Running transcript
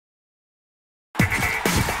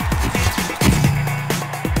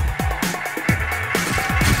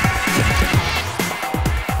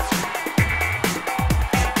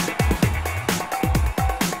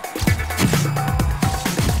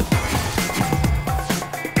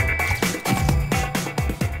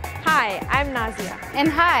And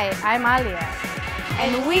hi, I'm Alia.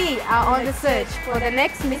 And we are on the search for the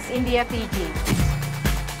next Miss India Fiji.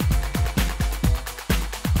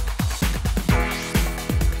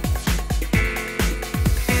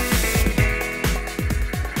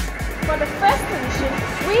 For the first position,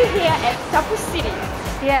 we're here at Tapu City.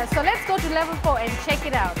 Yeah, so let's go to level 4 and check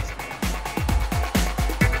it out.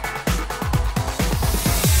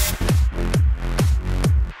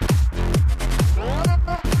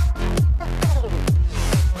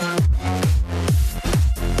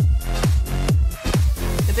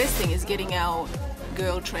 The best thing is getting our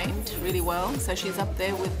girl trained really well, so she's up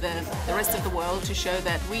there with the rest of the world to show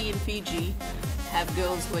that we in Fiji have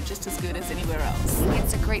girls who are just as good as anywhere else.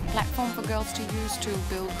 It's a great platform for girls to use to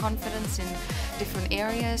build confidence in different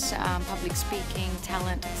areas, public speaking,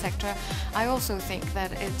 talent, etc. I also think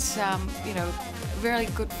that it's really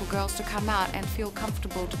good for girls to come out and feel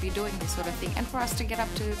comfortable to be doing this sort of thing, and for us to get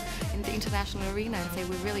up to in the international arena and say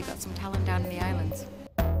we've really got some talent down in the islands.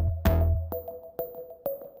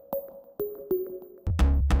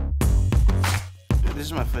 This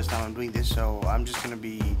is my first time I'm doing this, so I'm just going to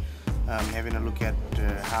be having a look at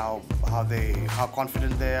how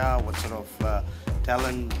confident they are, what sort of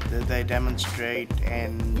talent they demonstrate,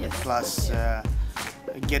 and yes, plus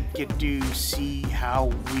get to see how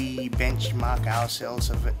we benchmark ourselves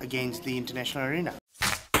against the international arena.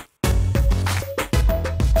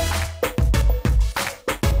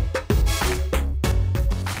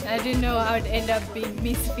 I didn't know I would end up being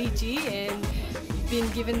Miss Fiji and being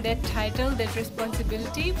given that title, that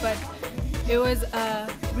responsibility, but it was a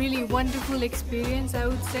really wonderful experience, I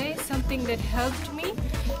would say, something that helped me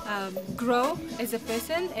grow as a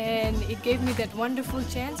person, and it gave me that wonderful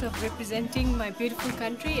chance of representing my beautiful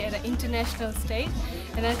country at an international stage.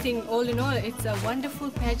 And I think all in all, it's a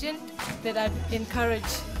wonderful pageant that I'd encourage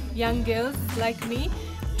young girls like me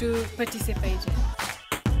to participate in.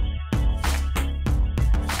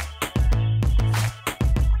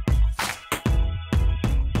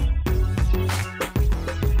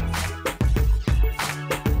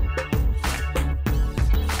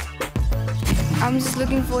 I'm just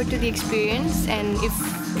looking forward to the experience, and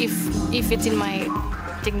if it's in my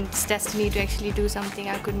destiny to actually do something,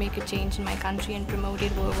 I could make a change in my country and promote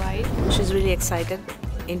it worldwide. She's really excited.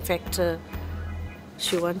 In fact,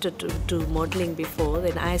 she wanted to do modeling before,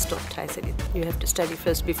 then I stopped. I said, you have to study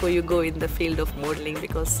first before you go in the field of modeling,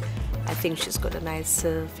 because I think she's got a nice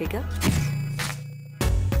figure.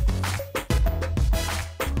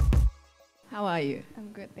 How are you?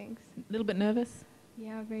 I'm good, thanks. A little bit nervous?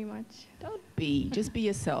 Yeah, very much. Don't be. Just be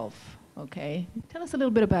yourself, okay? Tell us a little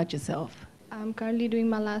bit about yourself. I'm currently doing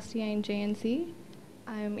my last year in JNC.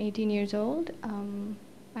 I'm 18 years old.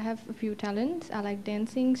 I have a few talents. I like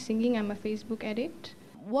dancing, singing. I'm a Facebook addict.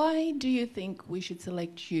 Why do you think we should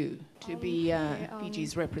select you to be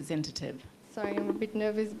Fiji's representative? Sorry, I'm a bit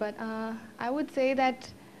nervous, but I would say that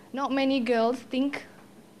not many girls think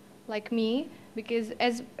like me, because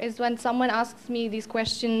as when someone asks me these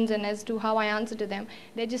questions and as to how I answer to them,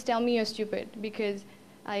 they just tell me you're stupid, because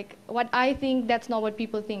like what I think, that's not what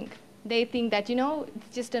people think. They think that,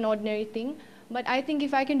 it's just an ordinary thing. But I think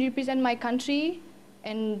if I can represent my country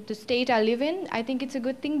and the state I live in, I think it's a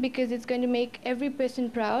good thing, because it's going to make every person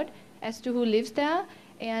proud as to who lives there.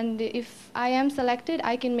 And if I am selected,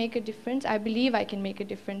 I can make a difference. I believe I can make a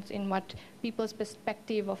difference in what people's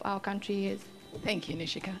perspective of our country is. Thank you,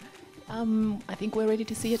 Nishika. I think we're ready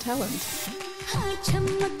to see your talent.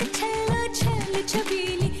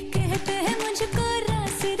 कहते हैं मुझको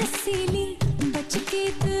रास रसीली बच के